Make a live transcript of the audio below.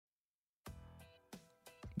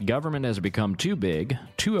Government has become too big,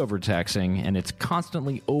 too overtaxing, and it's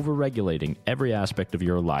constantly overregulating every aspect of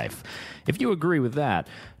your life. If you agree with that,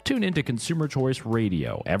 tune into Consumer Choice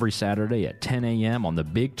Radio every Saturday at 10 a.m. on the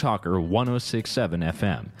Big Talker 106.7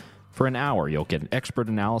 FM. For an hour, you'll get an expert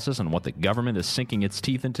analysis on what the government is sinking its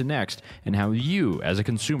teeth into next and how you, as a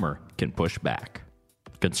consumer, can push back.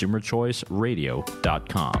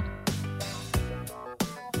 ConsumerChoiceRadio.com.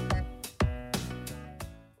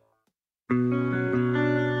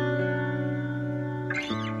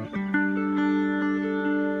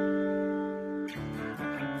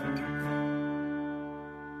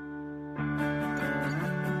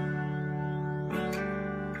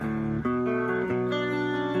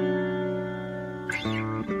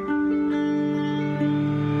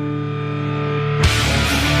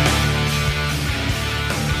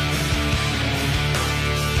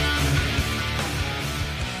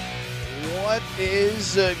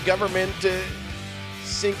 Government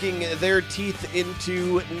sinking their teeth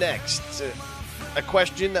into next? A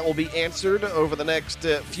question that will be answered over the next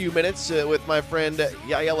few minutes with my friend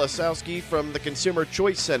Yaël from the Consumer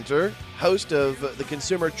Choice Center, host of the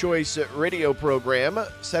Consumer Choice radio program,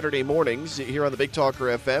 Saturday mornings here on the Big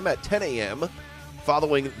Talker FM at 10 a.m.,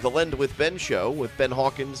 following the Lend with Ben show with Ben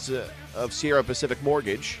Hawkins of Sierra Pacific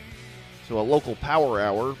Mortgage. So a local power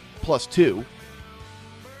hour plus two.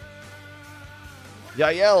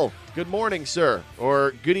 Yaël, good morning, sir,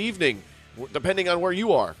 or good evening, depending on where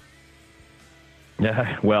you are.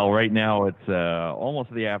 Yeah, well, right now it's almost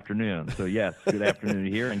the afternoon, so yes, good afternoon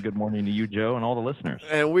here, and good morning to you, Joe, and all the listeners.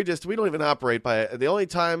 And we don't even operate by the only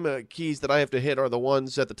time keys that I have to hit are the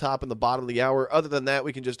ones at the top and the bottom of the hour. Other than that,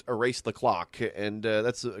 we can just erase the clock, and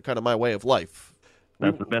that's kind of my way of life.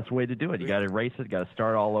 That's the best way to do it. You got to erase it, got to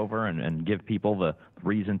start all over, and give people the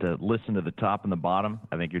reason to listen to the top and the bottom.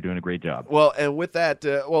 I think you're doing a great job. Well, and with that,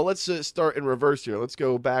 let's start in reverse here. Let's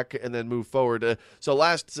go back and then move forward. So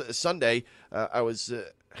last Sunday, I was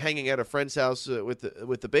hanging at a friend's house with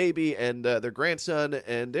the baby and their grandson,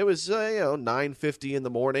 and it was 9:50 in the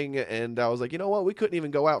morning, and I was like, you know what, we couldn't even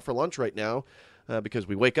go out for lunch right now. Because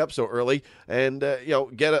we wake up so early, and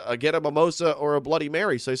get a mimosa or a Bloody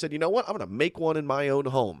Mary. So I said, you know what, I'm going to make one in my own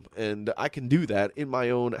home, and I can do that in my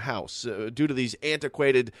own house due to these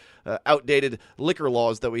antiquated, outdated liquor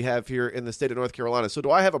laws that we have here in the state of North Carolina. So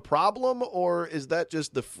do I have a problem, or is that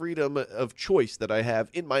just the freedom of choice that I have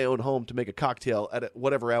in my own home to make a cocktail at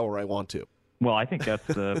whatever hour I want to? Well, I think that's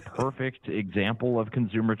the perfect example of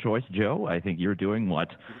consumer choice, Joe. I think you're doing what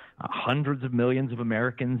hundreds of millions of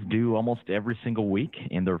Americans do almost every single week,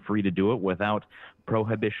 and they're free to do it without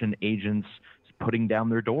prohibition agents putting down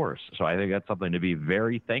their doors. So I think that's something to be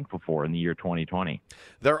very thankful for in the year 2020.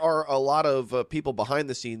 There are a lot of people behind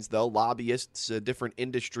the scenes, though, lobbyists, different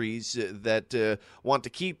industries that want to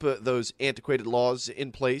keep those antiquated laws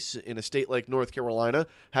in place in a state like North Carolina.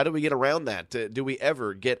 How do we get around that? Do we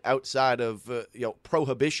ever get outside of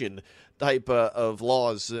prohibition type of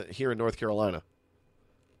laws here in North Carolina?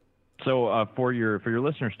 So for your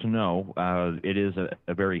listeners to know, it is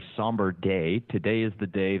a very somber day. Today is the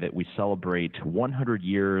day that we celebrate 100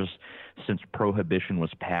 years since Prohibition was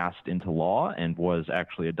passed into law and was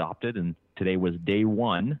actually adopted. And today was day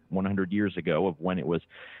one, 100 years ago, of when it was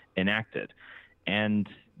enacted. And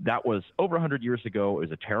that was over 100 years ago. It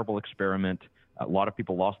was a terrible experiment. A lot of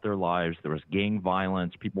people lost their lives. There was gang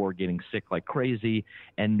violence. People were getting sick like crazy,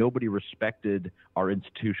 and nobody respected our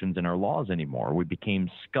institutions and our laws anymore. We became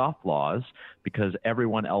scofflaws because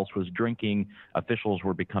everyone else was drinking. Officials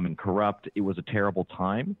were becoming corrupt. It was a terrible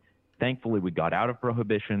time. Thankfully, we got out of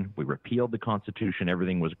Prohibition. We repealed the Constitution.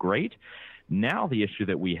 Everything was great. Now the issue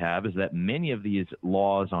that we have is that many of these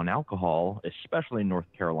laws on alcohol, especially in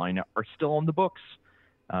North Carolina, are still on the books.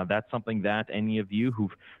 That's something that any of you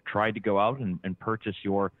who've tried to go out and purchase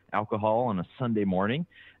your alcohol on a Sunday morning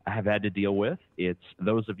have had to deal with. It's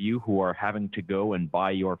those of you who are having to go and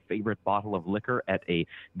buy your favorite bottle of liquor at a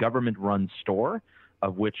government-run store,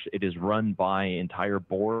 of which it is run by entire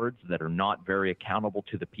boards that are not very accountable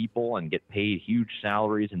to the people and get paid huge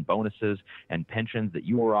salaries and bonuses and pensions that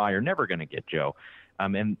you or I are never going to get, Joe.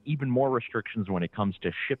 And even more restrictions when it comes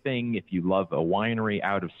to shipping. If you love a winery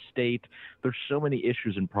out of state, there's so many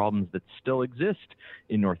issues and problems that still exist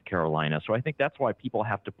in North Carolina. So I think that's why people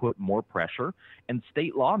have to put more pressure. And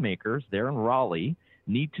state lawmakers there in Raleigh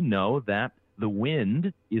need to know that the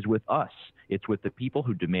wind is with us. It's with the people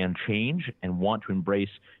who demand change and want to embrace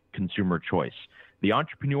consumer choice. The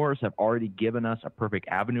entrepreneurs have already given us a perfect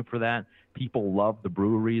avenue for that. People love the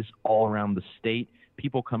breweries all around the state.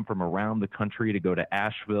 People come from around the country to go to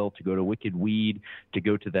Asheville, to go to Wicked Weed, to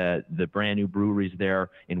go to the brand new breweries there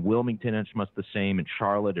in Wilmington. It's much the same in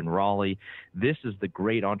Charlotte and Raleigh. This is the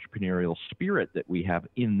great entrepreneurial spirit that we have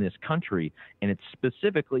in this country, and it's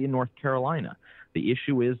specifically in North Carolina. The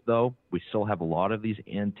issue is, though, we still have a lot of these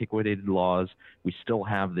antiquated laws. We still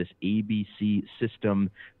have this ABC system,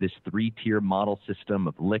 this three-tier model system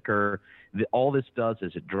of liquor. All this does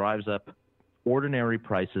is it drives up ordinary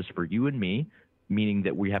prices for you and me, meaning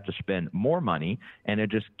that we have to spend more money, and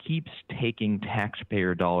it just keeps taking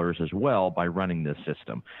taxpayer dollars as well by running this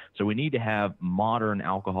system. So we need to have modern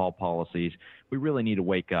alcohol policies. We really need to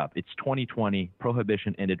wake up. It's 2020.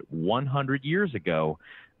 Prohibition ended 100 years ago.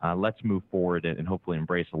 Let's move forward and hopefully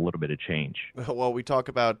embrace a little bit of change. Well, we talk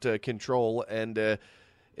about control, and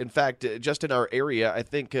in fact, just in our area, I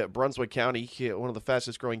think Brunswick County, one of the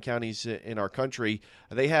fastest-growing counties in our country,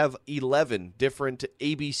 they have 11 different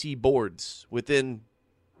ABC boards within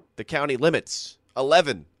the county limits.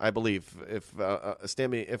 11, I believe, if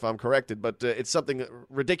stand me if I'm corrected, but it's something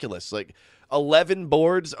ridiculous. Like 11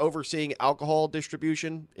 boards overseeing alcohol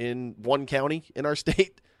distribution in one county in our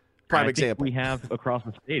state. Prime example. We have across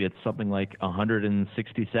the state, it's something like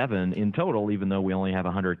 167 in total, even though we only have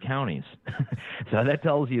 100 counties. So that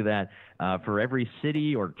tells you that for every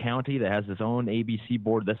city or county that has its own ABC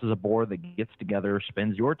board, this is a board that gets together,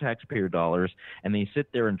 spends your taxpayer dollars, and they sit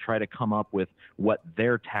there and try to come up with what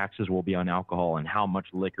their taxes will be on alcohol and how much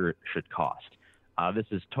liquor should cost. This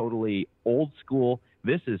is totally old school.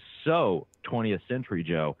 This is so 20th century,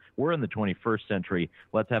 Joe. We're in the 21st century.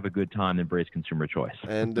 Let's have a good time and embrace consumer choice.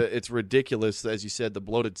 And it's ridiculous, as you said, the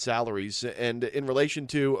bloated salaries. And in relation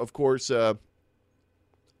to, of course,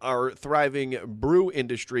 our thriving brew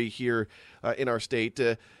industry here in our state,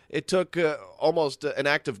 it took almost an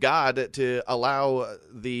act of God to allow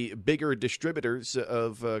the bigger distributors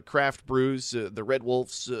of craft brews, the Red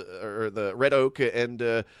Wolves, or the Red Oak,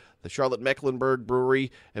 and the Charlotte Mecklenburg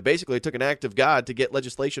Brewery. It basically took an act of God to get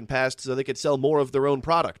legislation passed so they could sell more of their own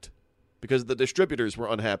product because the distributors were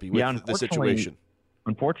unhappy with the situation.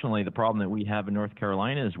 Unfortunately, the problem that we have in North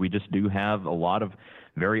Carolina is we just do have a lot of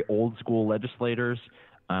very old school legislators.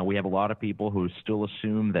 We have a lot of people who still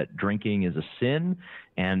assume that drinking is a sin,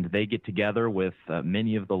 and they get together with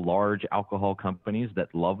many of the large alcohol companies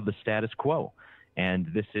that love the status quo. And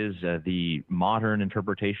this is the modern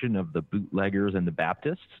interpretation of the bootleggers and the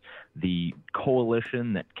Baptists, the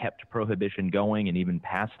coalition that kept prohibition going and even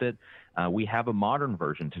passed it. We have a modern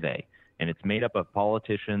version today, and it's made up of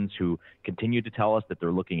politicians who continue to tell us that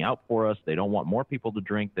they're looking out for us. They don't want more people to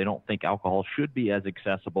drink. They don't think alcohol should be as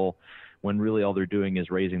accessible, when really all they're doing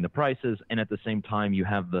is raising the prices. And at the same time, you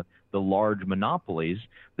have the large monopolies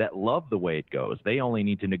that love the way it goes. They only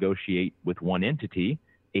need to negotiate with one entity,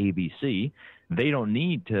 ABC. They don't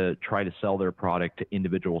need to try to sell their product to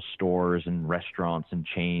individual stores and restaurants and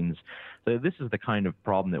chains. So this is the kind of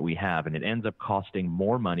problem that we have, and it ends up costing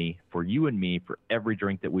more money for you and me for every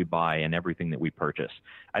drink that we buy and everything that we purchase.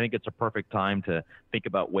 I think it's a perfect time to think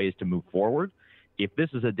about ways to move forward. If this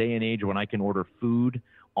is a day and age when I can order food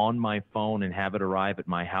on my phone and have it arrive at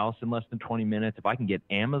my house in less than 20 minutes, if I can get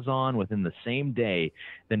Amazon within the same day,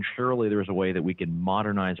 then surely there's a way that we can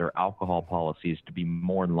modernize our alcohol policies to be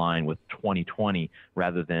more in line with 2020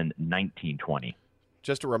 rather than 1920.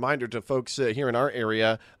 Just a reminder to folks here in our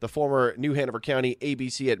area, the former New Hanover County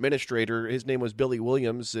ABC administrator, his name was Billy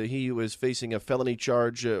Williams. He was facing a felony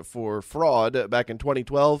charge for fraud back in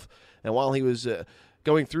 2012, and while he was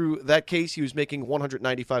going through that case, he was making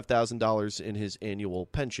 $195,000 in his annual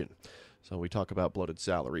pension. So we talk about bloated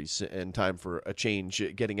salaries and time for a change,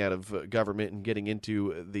 getting out of government and getting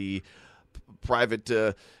into the private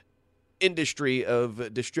industry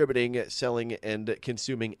of distributing, selling, and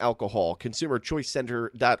consuming alcohol.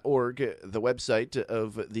 ConsumerChoiceCenter.org, the website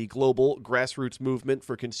of the global grassroots movement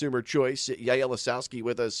for consumer choice. Yaël Lasowski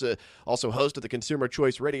with us, also host of the Consumer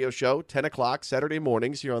Choice Radio Show, 10 o'clock Saturday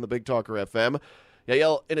mornings here on the Big Talker FM.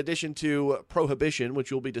 Yaël, in addition to prohibition,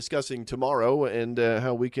 which we'll be discussing tomorrow, and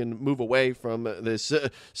how we can move away from this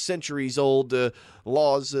centuries-old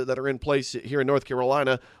laws that are in place here in North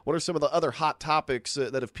Carolina, what are some of the other hot topics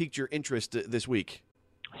that have piqued your interest this week?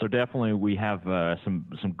 So definitely we have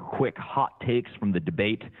some quick hot takes from the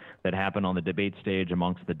debate that happened on the debate stage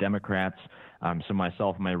amongst the Democrats. So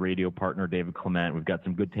myself and my radio partner, David Clement, we've got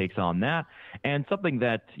some good takes on that. And something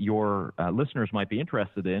that your listeners might be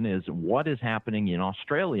interested in is what is happening in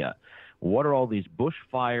Australia. What are all these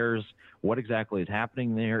bushfires? What exactly is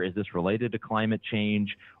happening there? Is this related to climate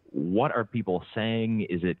change? What are people saying?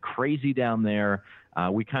 Is it crazy down there?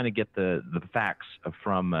 We kind of get the facts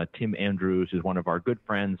from Tim Andrews, who's one of our good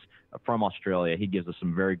friends from Australia. He gives us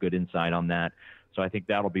some very good insight on that. So I think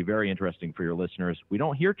that'll be very interesting for your listeners. We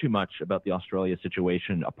don't hear too much about the Australia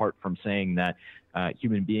situation, apart from saying that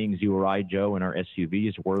human beings, you or I, Joe, in our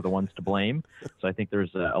SUVs were the ones to blame. So I think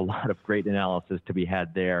there's a lot of great analysis to be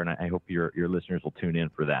had there, and I hope your listeners will tune in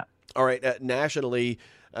for that. All right. Nationally,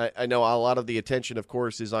 I know a lot of the attention, of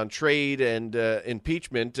course, is on trade and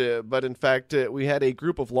impeachment. But in fact, we had a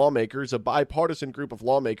group of lawmakers, a bipartisan group of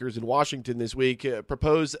lawmakers in Washington this week,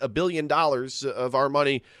 propose $1 billion of our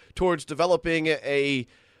money towards developing a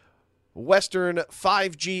Western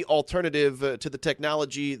 5G alternative to the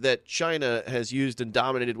technology that China has used and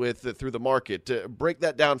dominated with through the market. Break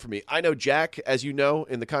that down for me. I know, Jack, as you know,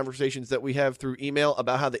 in the conversations that we have through email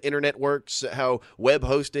about how the internet works, how web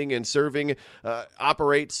hosting and serving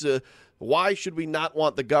operates. Why should we not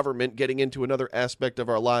want the government getting into another aspect of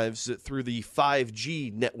our lives through the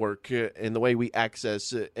 5G network and the way we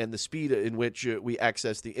access and the speed in which we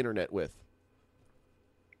access the internet with?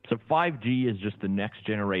 So 5G is just the next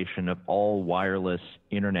generation of all wireless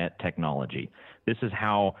internet technology. This is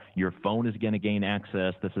how your phone is going to gain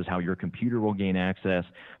access. This is how your computer will gain access,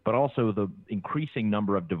 but also the increasing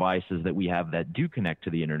number of devices that we have that do connect to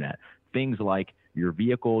the internet. Things like your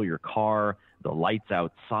vehicle, your car, the lights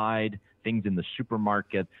outside, things in the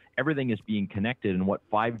supermarket, everything is being connected. And what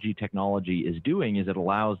 5G technology is doing is it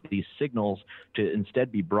allows these signals to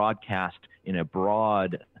instead be broadcast in a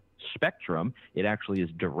broad spectrum. It actually is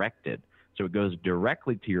directed. So it goes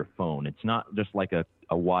directly to your phone. It's not just like a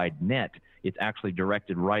wide net. It's actually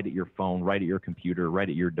directed right at your phone, right at your computer, right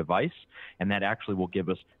at your device. And that actually will give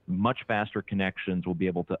us much faster connections. We'll be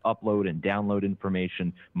able to upload and download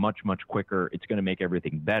information much, much quicker. It's going to make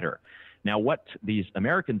everything better. Now, what these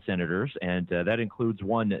American senators, and that includes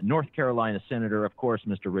one North Carolina senator, of course,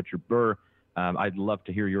 Mr. Richard Burr. I'd love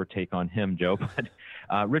to hear your take on him, Joe.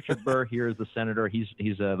 But Richard Burr here is the senator. He's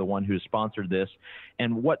the one who sponsored this.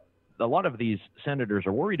 And what a lot of these senators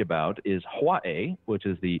are worried about is Huawei, which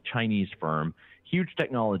is the Chinese firm, huge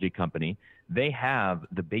technology company. They have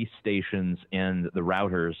the base stations and the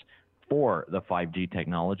routers for the 5G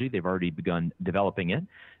technology. They've already begun developing it.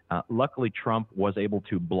 Luckily, Trump was able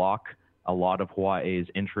to block a lot of Huawei's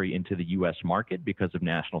entry into the U.S. market because of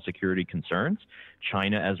national security concerns.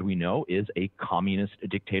 China, as we know, is a communist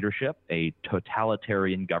dictatorship, a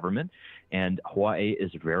totalitarian government, and Huawei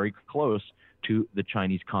is very close to the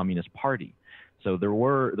Chinese Communist Party. So there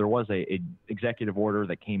was a executive order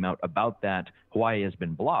that came out about that. Huawei has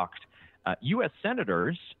been blocked. U.S.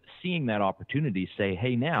 senators, seeing that opportunity, say,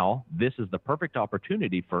 hey, now this is the perfect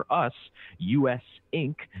opportunity for us, U.S.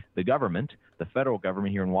 Inc., the government, the federal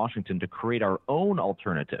government here in Washington, to create our own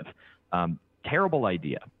alternative. Terrible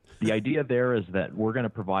idea. The idea there is that we're going to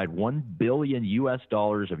provide $1 billion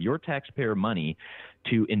of your taxpayer money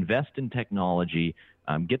to invest in technology,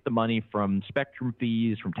 get the money from spectrum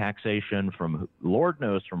fees, from taxation, from Lord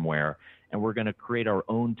knows from where, and we're going to create our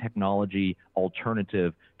own technology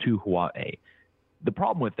alternative to Huawei. The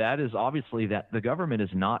problem with that is obviously that the government is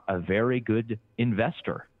not a very good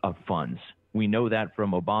investor of funds. We know that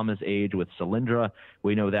from Obama's age with Solyndra.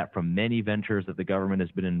 We know that from many ventures that the government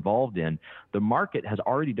has been involved in. The market has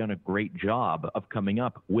already done a great job of coming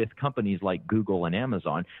up with companies like Google and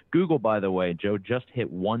Amazon. Google, by the way, Joe, just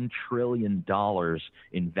hit $1 trillion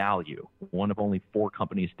in value, one of only 4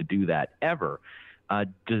 companies to do that ever.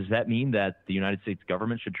 Does that mean that the United States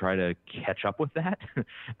government should try to catch up with that?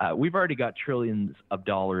 We've already got trillions of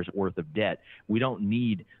dollars worth of debt. We don't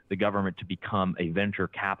need the government to become a venture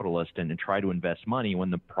capitalist and try to invest money when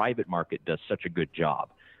the private market does such a good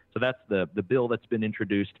job. So that's the bill that's been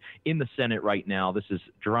introduced in the Senate right now. This is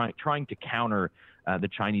trying to counter the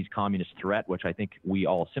Chinese communist threat, which I think we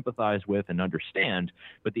all sympathize with and understand.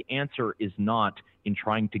 But the answer is not in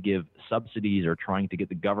trying to give subsidies or trying to get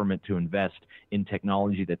the government to invest in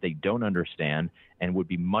technology that they don't understand and would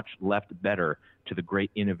be much left better to the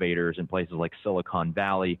great innovators in places like Silicon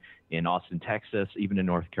Valley, in Austin, Texas, even in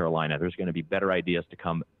North Carolina. There's going to be better ideas to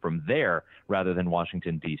come from there rather than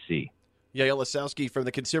Washington, D.C. Yaël Lisowski from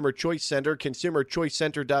the Consumer Choice Center,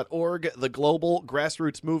 consumerchoicecenter.org, the global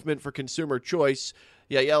grassroots movement for consumer choice.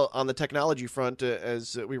 Yaël, on the technology front,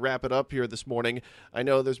 as we wrap it up here this morning, I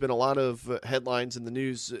know there's been a lot of headlines in the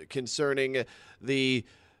news concerning the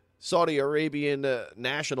Saudi Arabian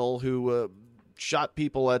national who shot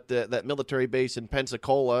people at that military base in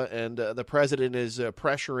Pensacola, and the president is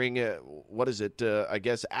pressuring, I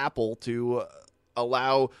guess, Apple to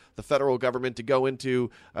allow the federal government to go into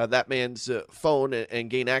that man's phone and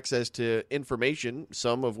gain access to information,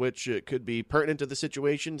 some of which could be pertinent to the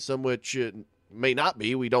situation, some which may not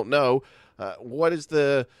be. We don't know. What is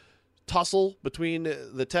the tussle between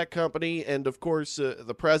the tech company and, of course,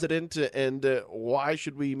 the president? And why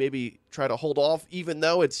should we maybe try to hold off, even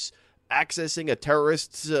though it's accessing a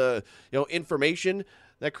terrorist's information?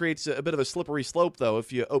 That creates a bit of a slippery slope, though.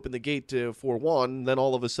 If you open the gate for one, then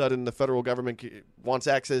all of a sudden the federal government wants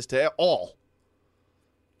access to all.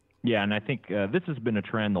 Yeah, and I think this has been a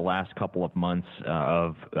trend the last couple of months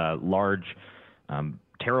of large,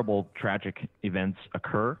 terrible, tragic events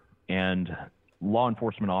occur, and law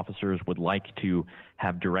enforcement officers would like to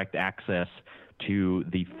have direct access to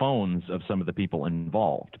the phones of some of the people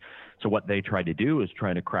involved. So what they try to do is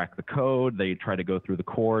try to crack the code. They try to go through the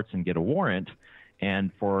courts and get a warrant.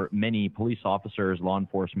 And for many police officers, law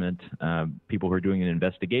enforcement, people who are doing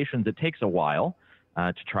investigations, it takes a while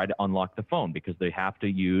to try to unlock the phone because they have to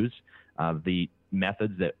use the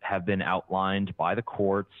methods that have been outlined by the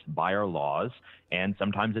courts, by our laws, and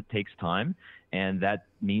sometimes it takes time. And that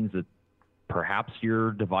means that perhaps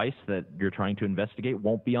your device that you're trying to investigate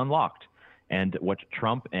won't be unlocked. And what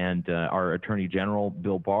Trump and our Attorney General,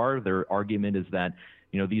 Bill Barr, their argument is that,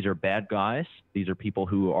 these are bad guys. These are people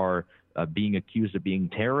who are being accused of being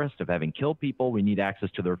terrorists, of having killed people. We need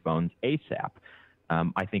access to their phones ASAP.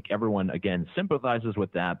 I think everyone, again, sympathizes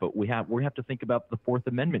with that, but we have to think about the Fourth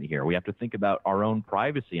Amendment here. We have to think about our own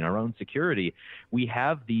privacy and our own security. We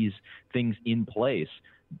have these things in place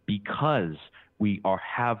because we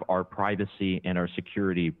have our privacy and our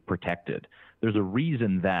security protected. There's a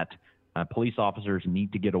reason that police officers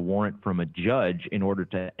need to get a warrant from a judge in order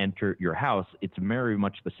to enter your house. It's very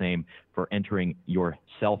much the same for entering your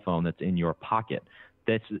cell phone that's in your pocket.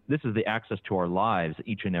 This is the access to our lives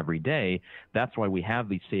each and every day. That's why we have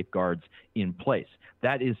these safeguards in place.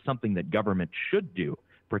 That is something that government should do,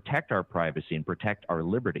 protect our privacy and protect our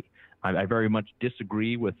liberty. I very much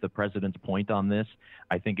disagree with the president's point on this.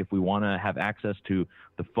 I think if we want to have access to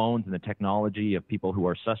the phones and the technology of people who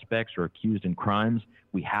are suspects or accused in crimes,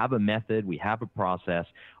 we have a method, we have a process.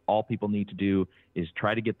 All people need to do is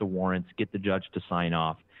try to get the warrants, get the judge to sign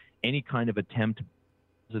off. Any kind of attempt,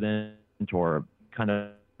 president or kind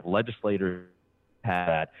of legislator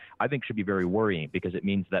had, I think should be very worrying because it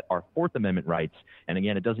means that our Fourth Amendment rights, and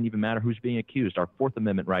again, it doesn't even matter who's being accused, our Fourth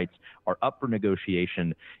Amendment rights are up for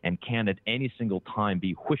negotiation and can at any single time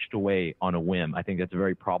be whished away on a whim. I think that's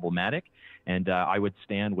very problematic, and I would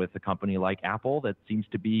stand with a company like Apple that seems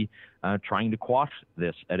to be trying to quash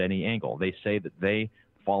this at any angle. They say that they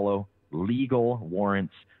follow legal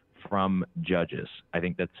warrants from judges. I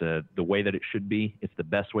think that's the way that it should be. It's the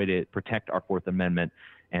best way to protect our Fourth Amendment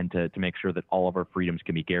and to make sure that all of our freedoms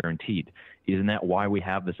can be guaranteed. Isn't that why we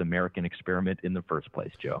have this American experiment in the first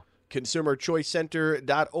place, Joe?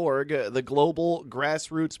 ConsumerChoiceCenter.org, the global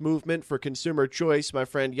grassroots movement for consumer choice. My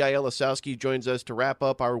friend Yaël joins us to wrap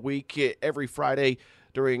up our week every Friday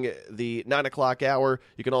during the 9 o'clock hour.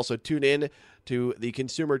 You can also tune in to the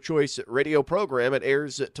Consumer Choice radio program. It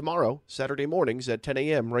airs tomorrow, Saturday mornings at 10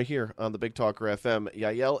 a.m. right here on the Big Talker FM.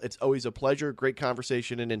 Yaël, it's always a pleasure. Great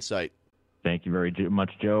conversation and insight. Thank you very much,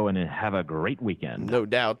 Joe, and have a great weekend. No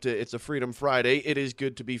doubt. It's a Freedom Friday. It is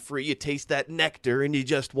good to be free. You taste that nectar, and you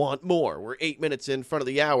just want more. We're 8 minutes in front of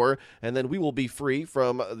the hour, and then we will be free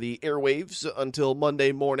from the airwaves until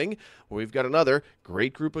Monday morning. We've got another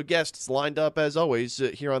great group of guests lined up, as always,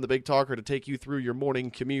 here on the Big Talker to take you through your morning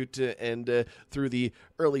commute and through the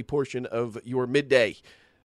early portion of your midday.